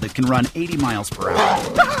cheetah that can run 80 miles per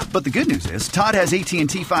hour. But the good news is, Todd has AT&T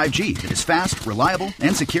 5G that is fast, reliable,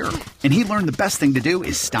 and secure. And he learned the best thing to do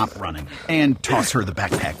is stop running and toss her the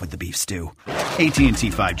backpack with the beef stew. AT&T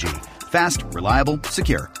 5G. Fast, reliable,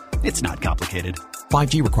 secure. It's not complicated.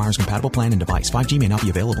 5G requires compatible plan and device. 5G may not be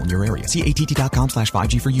available in your area. See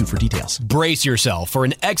att.com/5G for you for details. Brace yourself for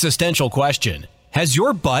an existential question. Has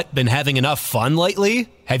your butt been having enough fun lately?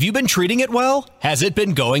 Have you been treating it well? Has it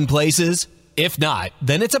been going places? If not,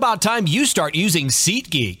 then it's about time you start using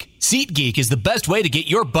SeatGeek. SeatGeek is the best way to get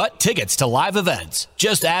your butt tickets to live events.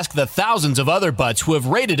 Just ask the thousands of other butts who have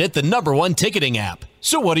rated it the #1 ticketing app.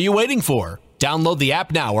 So what are you waiting for? Download the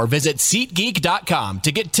app now or visit SeatGeek.com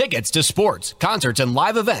to get tickets to sports, concerts, and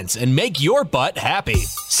live events and make your butt happy.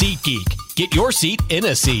 SeatGeek. Get your seat in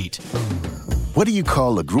a seat. What do you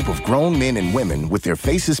call a group of grown men and women with their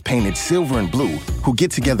faces painted silver and blue who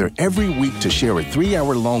get together every week to share a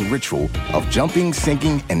 3-hour-long ritual of jumping,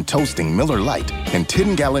 sinking, and toasting Miller Lite in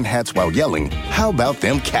 10-gallon hats while yelling, "How about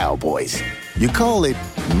them Cowboys?" You call it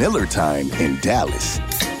Miller Time in Dallas.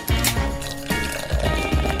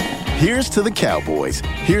 Here's to the Cowboys.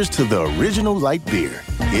 Here's to the original light beer.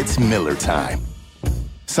 It's Miller Time.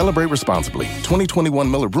 Celebrate responsibly. 2021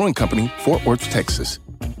 Miller Brewing Company, Fort Worth, Texas.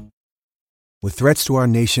 With threats to our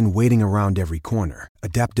nation waiting around every corner,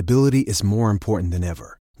 adaptability is more important than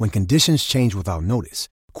ever. When conditions change without notice,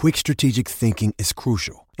 quick strategic thinking is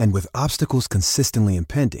crucial. And with obstacles consistently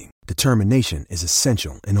impending, determination is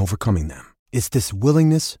essential in overcoming them. It's this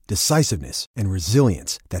willingness, decisiveness, and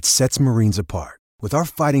resilience that sets Marines apart. With our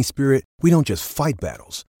fighting spirit, we don't just fight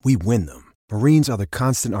battles, we win them. Marines are the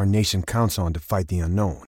constant our nation counts on to fight the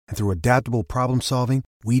unknown. And through adaptable problem solving,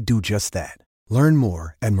 we do just that. Learn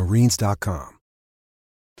more at Marines.com.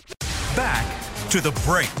 Back to the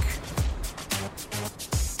break.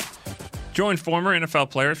 Join former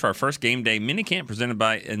NFL players for our first game day minicamp presented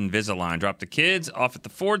by Invisalign. Drop the kids off at the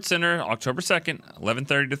Ford Center October 2nd,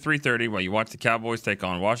 11:30 to 3:30 while you watch the Cowboys take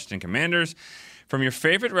on Washington Commanders. From your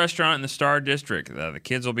favorite restaurant in the Star District, the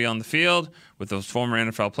kids will be on the field with those former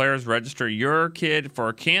NFL players. Register your kid for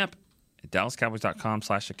a camp at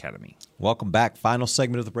DallasCowboys.com/academy. Welcome back. Final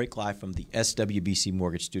segment of the break, live from the SWBC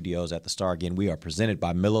Mortgage Studios at the Star. Again, we are presented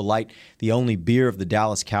by Miller Lite, the only beer of the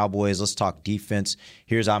Dallas Cowboys. Let's talk defense.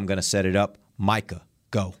 Here's how I'm going to set it up. Micah,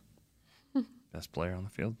 go. Best player on the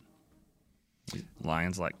field.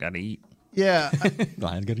 Lions got to eat. Yeah.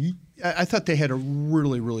 Lions got to eat. I thought they had a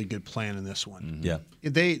really, really good plan in this one. Mm-hmm.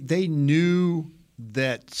 Yeah. They knew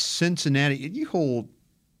that Cincinnati, you hold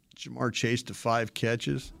Jamar Chase to 5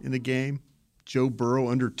 catches in the game, Joe Burrow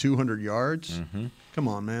under 200 yards. Mm-hmm. Come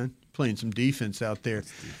on, man. Playing some defense out there.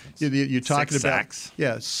 You're talking 6 about sacks.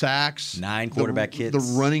 Yeah, sacks. 9 quarterback hits.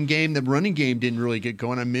 The running game. The running game didn't really get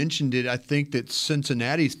going. I mentioned it. I think that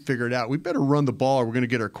Cincinnati's figured out we better run the ball or we're going to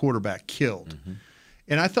get our quarterback killed. Mm-hmm.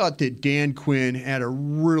 And I thought that Dan Quinn had a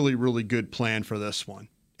really, really good plan for this one.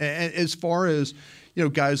 And as far as,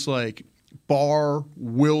 guys like Barr,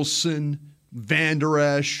 Wilson, Van Der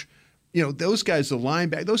Esch, those guys, the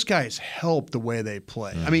linebacker, those guys help the way they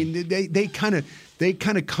play. I mean, they kind of they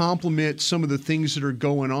kind of complement some of the things that are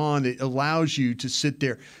going on. It allows you to sit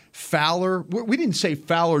there. Fowler, we didn't say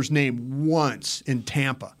Fowler's name once in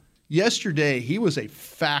Tampa. Yesterday, he was a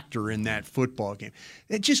factor in that football game.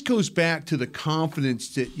 It just goes back to the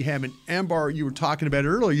confidence that you have. And Ambar, you were talking about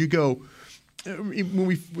earlier, you go, when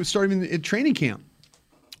we started in training camp,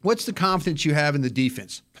 what's the confidence you have in the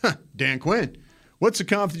defense? Dan Quinn. What's the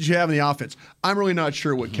confidence you have in the offense? I'm really not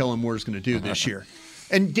sure what Kellen Moore is going to do this year.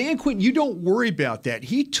 And Dan Quinn, you don't worry about that.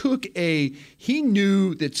 He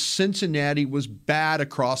knew that Cincinnati was bad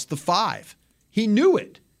across the 5. He knew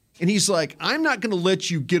it. And he's like, I'm not going to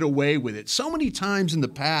let you get away with it. So many times in the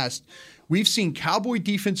past, we've seen Cowboy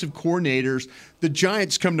defensive coordinators, the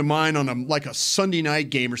Giants come to mind on a Sunday night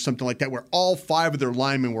game or something like that, where all 5 of their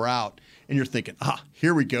linemen were out. And you're thinking,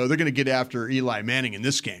 here we go. They're going to get after Eli Manning in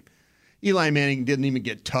this game. Eli Manning didn't even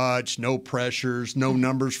get touched, no pressures, no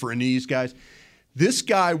numbers for any of these guys. This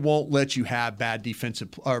guy won't let you have bad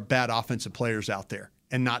offensive players out there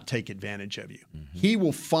and not take advantage of you. Mm-hmm. He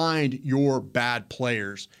will find your bad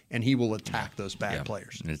players, and he will attack those bad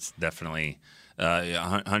players. It's definitely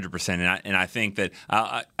 100%. And I think that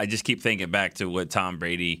I just keep thinking back to what Tom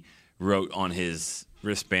Brady wrote on his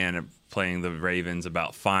wristband of playing the Ravens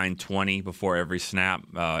about find 20 before every snap,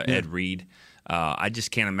 Ed Reed. I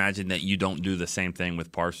just can't imagine that you don't do the same thing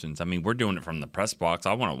with Parsons. I mean, we're doing it from the press box.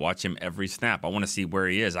 I want to watch him every snap. I want to see where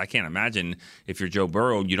he is. I can't imagine if you're Joe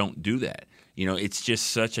Burrow, you don't do that. You know, it's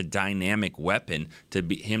just such a dynamic weapon to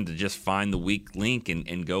be him to just find the weak link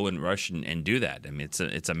and go and rush and do that. I mean,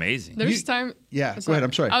 it's amazing. There's time. Yeah, go ahead.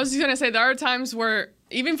 I'm sorry. I was just going to say there are times where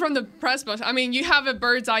even from the press box, I mean, you have a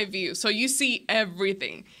bird's eye view, so you see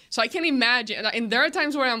everything. So I can imagine. And there are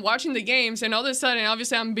times where I'm watching the games, and all of a sudden,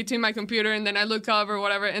 obviously, I'm between my computer, and then I look up or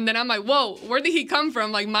whatever, and then I'm like, whoa, where did he come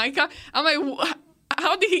from? Like Micah? I'm like,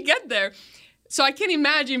 how did he get there? So I can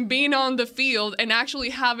imagine being on the field and actually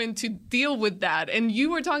having to deal with that. And you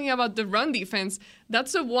were talking about the run defense.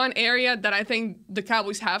 That's the one area that I think the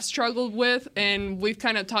Cowboys have struggled with, and we've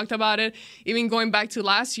kind of talked about it. Even going back to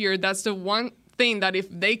last year, that's the one thing that if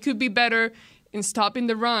they could be better in stopping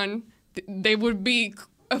the run, they would be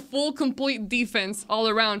a full, complete defense all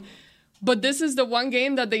around. But this is the one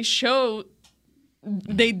game that they showed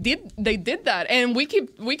they did that. And we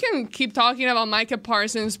can keep talking about Micah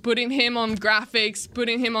Parsons, putting him on graphics,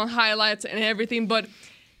 putting him on highlights and everything, but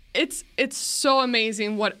it's so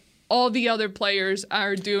amazing what all the other players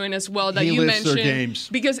are doing as well that you mentioned. Their games.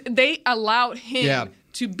 Because they allowed him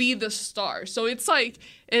to be the star. So it's like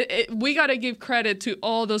we got to give credit to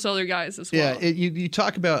all those other guys as well. Yeah, you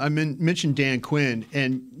talk about, I mentioned Dan Quinn,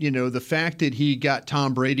 and the fact that he got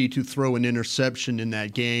Tom Brady to throw an interception in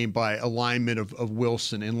that game by alignment of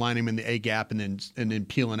Wilson and lining him in the A gap and then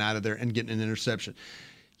peeling out of there and getting an interception.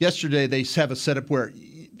 Yesterday, they have a setup where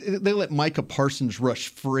they let Micah Parsons rush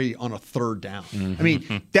free on a 3rd down. Mm-hmm. I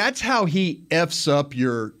mean, that's how he F's up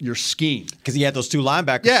your scheme. Because he had those 2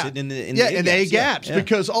 linebackers sitting in the A gaps. Yeah.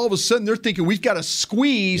 Because all of a sudden they're thinking we've got to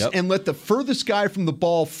squeeze and let the furthest guy from the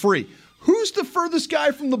ball free. Who's the furthest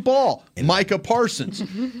guy from the ball? Micah Parsons. I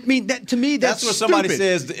mean, to me, that's what stupid. Somebody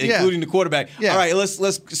says, including the quarterback. Yeah. All right, let's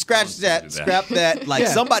scratch that, scrap that. Like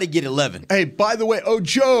somebody get 11. Hey, by the way,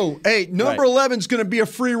 Joe. Hey, number 11 is going to be a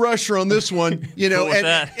free rusher on this one.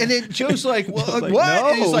 And then Joe's like, well, what? No.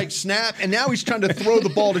 And he's like, snap. And now he's trying to throw the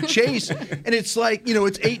ball to Chase, and it's like,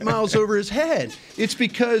 it's 8 miles over his head. It's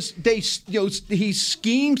because he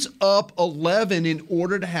schemes up 11 in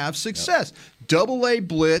order to have success. Double A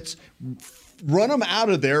blitz, run them out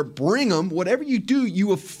of there, bring them. Whatever you do,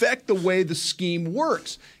 you affect the way the scheme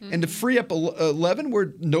works. Mm-hmm. And to free up 11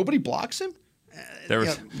 where nobody blocks him, there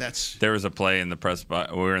was a play in the press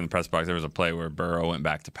box. We were in the press box. There was a play where Burrow went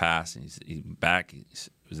back to pass. And he's back. He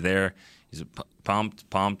was there. He's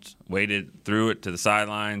pumped, waited, threw it to the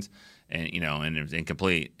sidelines, and it was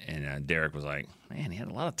incomplete. And Derek was like, "Man, he had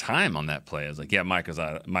a lot of time on that play." I was like, "Yeah, Micah's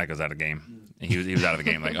out of game." And he was out of the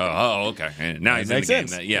game. Like, oh, okay. And now he's in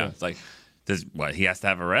the game. It's like, he has to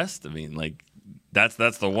have a rest? I mean, like, that's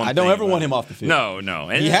the one thing. I don't ever want him off the field. No.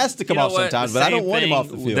 And he has to come off sometimes, but I don't want him off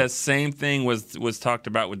the field. The same thing was talked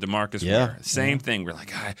about with DeMarcus Ware. Same thing. We're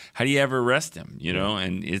like, how do you ever rest him?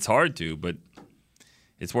 And it's hard to, but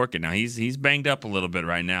it's working. Now, he's banged up a little bit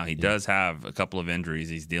right now. He does have a couple of injuries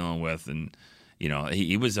he's dealing with, and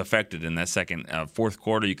he was affected in that second, 4th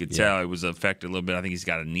quarter. You could tell he was affected a little bit. I think he's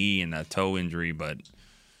got a knee and a toe injury, but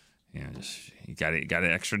he got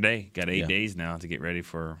an extra day. Got 8 days now to get ready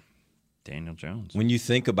for Daniel Jones. When you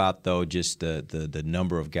think about, though, just the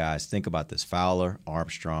number of guys, think about this: Fowler,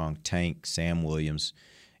 Armstrong, Tank, Sam Williams,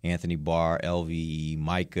 Anthony Barr, LVE,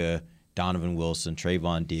 Micah, Donovan Wilson,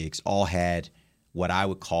 Trayvon Diggs, all had what I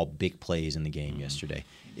would call big plays in the game yesterday.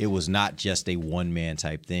 It was not just a one-man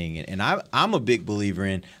type thing. And I'm a big believer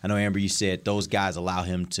in, I know, Amber, you said those guys allow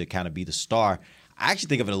him to kind of be the star. I actually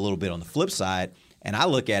think of it a little bit on the flip side, and I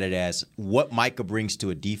look at it as what Micah brings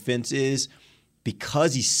to a defense is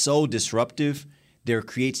because he's so disruptive, there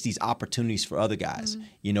creates these opportunities for other guys.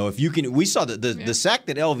 You know, if you can, we saw the sack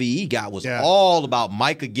that LVE got was all about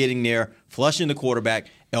Micah getting there, flushing the quarterback.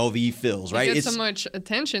 LVE fills, right? He gets so much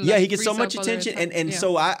attention. Yeah, he gets so much attention, and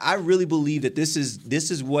so I really believe that this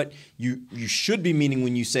is what you should be meaning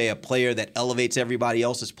when you say a player that elevates everybody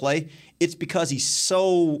else's play. It's because he's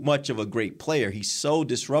so much of a great player. He's so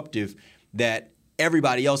disruptive that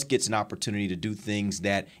everybody else gets an opportunity to do things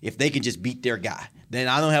that if they can just beat their guy, then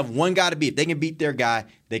I don't have one guy to beat. If they can beat their guy,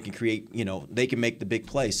 they can create, they can make the big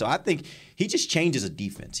play. So I think he just changes a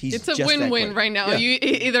defense. It's a win-win right now. Yeah.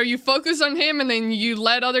 Either you focus on him and then you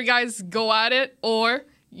let other guys go at it, or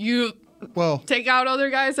you take out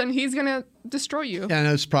other guys and he's going to destroy you. Yeah, I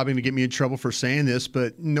know it's probably going to get me in trouble for saying this,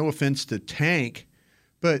 but no offense to Tank.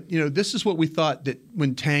 But, this is what we thought that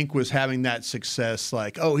when Tank was having that success,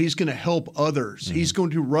 like, oh, he's going to help others. Mm-hmm. He's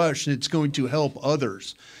going to rush, and it's going to help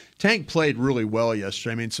others. Tank played really well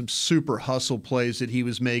yesterday. I mean, some super hustle plays that he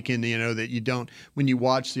was making, that you don't – when you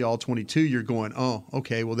watch the All-22, you're going, oh,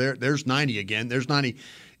 okay, well, there's 90 again. There's 90.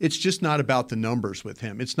 It's just not about the numbers with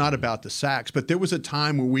him. It's not about the sacks. But there was a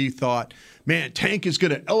time where we thought, man, Tank is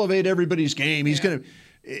going to elevate everybody's game. He's going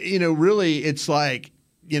to really it's like –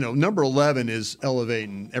 number 11 is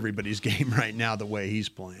elevating everybody's game right now the way he's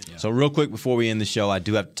playing. Yeah. So real quick before we end the show, I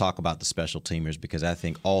do have to talk about the special teamers because I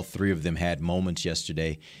think all three of them had moments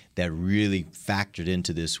yesterday that really factored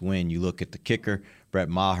into this win. You look at the kicker, Brett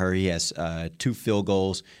Maher. He has 2 field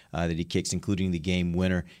goals that he kicks, including the game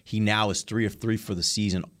winner. He now is 3 of 3 for the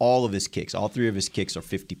season. All 3 of his kicks are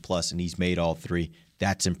 50-plus, and he's made all 3.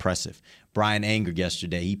 That's impressive. Brian Anger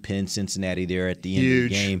yesterday, he pinned Cincinnati there at the end of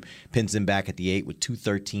the game, pins them back at the 8 with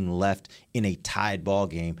 2:13 left in a tied ball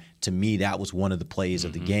game. To me, that was one of the plays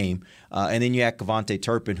of the game. And then you had KaVontae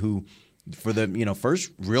Turpin, who for the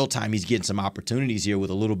first real time he's getting some opportunities here with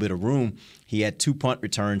a little bit of room. He had 2 punt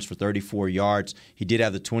returns for 34 yards. He did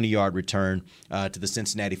have the 20-yard return to the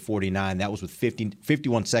Cincinnati 49. That was with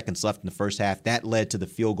 51 seconds left in the first half. That led to the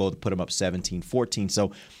field goal to put him up 17-14.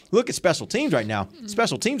 So look at special teams right now.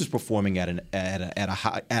 Special teams is performing at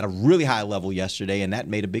a really high level yesterday, and that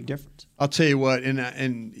made a big difference. I'll tell you what,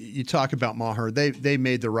 and you talk about Maher, they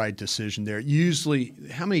made the right decision there. Usually,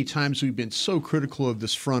 how many times we've been so critical of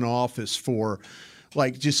this front office for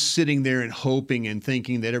like just sitting there and hoping and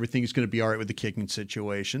thinking that everything's going to be all right with the kicking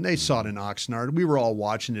situation. They saw it in Oxnard. We were all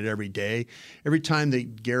watching it every day. Every time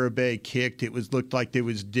that Garibay kicked, looked like they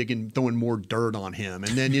was throwing more dirt on him.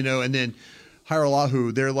 And then, and then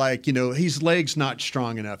Haralahu, they're like, his leg's not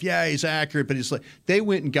strong enough. Yeah, he's accurate, but he's like, they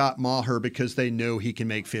went and got Maher because they know he can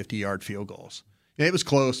make 50-yard field goals. It was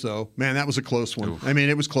close, though. Man, that was a close one. Oof. I mean,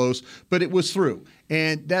 it was close, but it was through,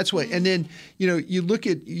 and that's what. And then you look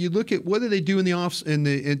at what do they do in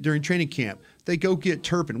the during training camp? They go get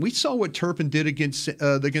Turpin. We saw what Turpin did against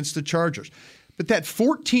the Chargers, but that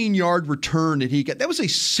 14-yard return that he got, that was a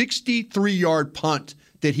 63-yard punt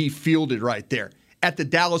that he fielded right there at the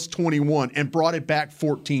Dallas 21 and brought it back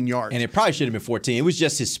 14 yards. And it probably should have been 14. It was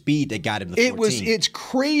just his speed that got him the 14. It's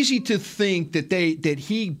crazy to think that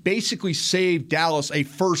he basically saved Dallas a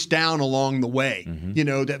first down along the way.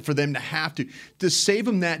 Mm-hmm. That for them to have to save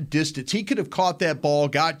him that distance. He could have caught that ball,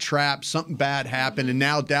 got trapped, something bad happened, and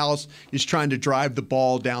now Dallas is trying to drive the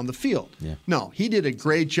ball down the field. Yeah. No, he did a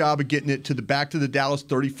great job of getting it back to the Dallas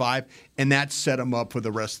 35, and that set him up for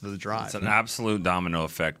the rest of the drive. It's an absolute domino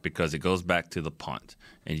effect because it goes back to the punt.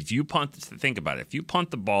 And if you punt, think about it. If you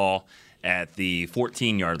punt the ball at the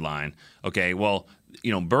 14-yard line, okay, well,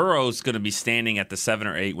 Burrow's going to be standing at the 7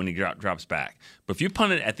 or 8 when he drops back. But if you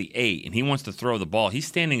punt it at the 8 and he wants to throw the ball, he's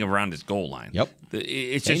standing around his goal line. Yep.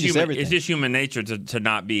 It's just human nature to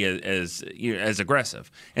not be as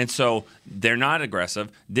aggressive. And so they're not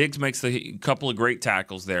aggressive. Diggs makes a couple of great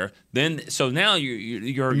tackles there. So now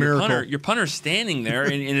your punter's standing there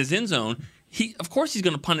in his end zone. Of course he's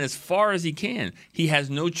going to punt it as far as he can. He has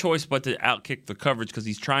no choice but to outkick the coverage because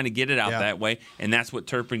he's trying to get it out that way, and that's what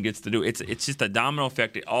Turpin gets to do. It's just a domino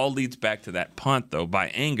effect. It all leads back to that punt, though, by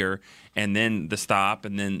Anger, and then the stop,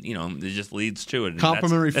 and then it just leads to it.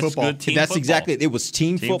 Complimentary football. Good team that's football. Exactly it. It was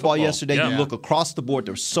team football yesterday. Yeah. You look across the board.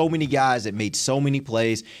 There were so many guys that made so many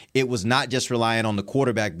plays. It was not just relying on the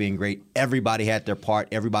quarterback being great. Everybody had their part.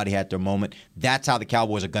 Everybody had their moment. That's how the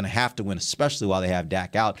Cowboys are going to have to win, especially while they have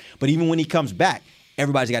Dak out. But even when he comes back,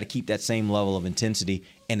 everybody's got to keep that same level of intensity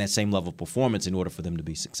and that same level of performance in order for them to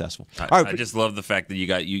be successful. I just love the fact that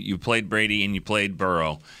you played Brady and you played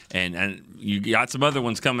Burrow, and you got some other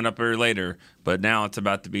ones coming up here later. But now it's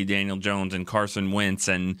about to be Daniel Jones and Carson Wentz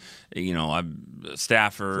and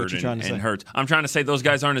Stafford and Hurts. I'm trying to say those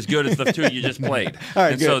guys aren't as good as the two you just played. All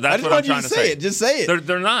right, and good. so that's what I'm trying to say. Just say it.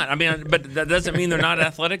 They're not. I mean, but that doesn't mean they're not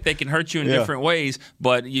athletic. They can hurt you in different ways.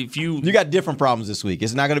 But if you got different problems this week.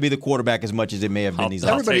 It's not going to be the quarterback as much as it may have been these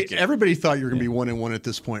last weeks. Everybody thought you were going to be 1-1 at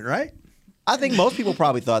this point, right? I think most people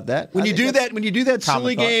probably thought that. When you do that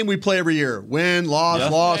silly game we play every year, win,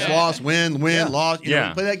 loss, loss, win, loss. You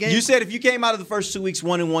know, play that game. You said if you came out of the first 2 weeks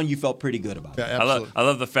 1-1, you felt pretty good about it. Yeah, I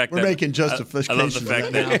love the fact we're making justification. I love the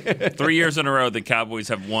fact that 3 years in a row the Cowboys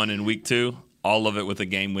have won in week 2. All of it with a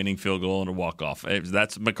game-winning field goal and a walk-off.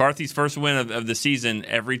 That's McCarthy's first win of the season.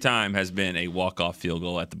 Every time has been a walk-off field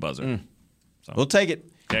goal at the buzzer. So. We'll take it.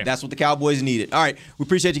 Okay. That's what the Cowboys needed. All right. We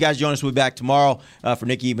appreciate you guys joining us. We'll be back tomorrow. For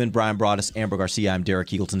Nick Eatman, Brian Broaddus, Amber Garcia, I'm Derek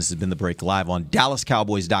Eagleton. This has been The Break live on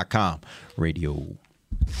DallasCowboys.com radio.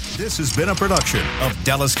 This has been a production of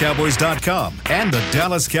DallasCowboys.com and the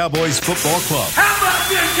Dallas Cowboys Football Club. How about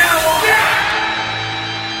this,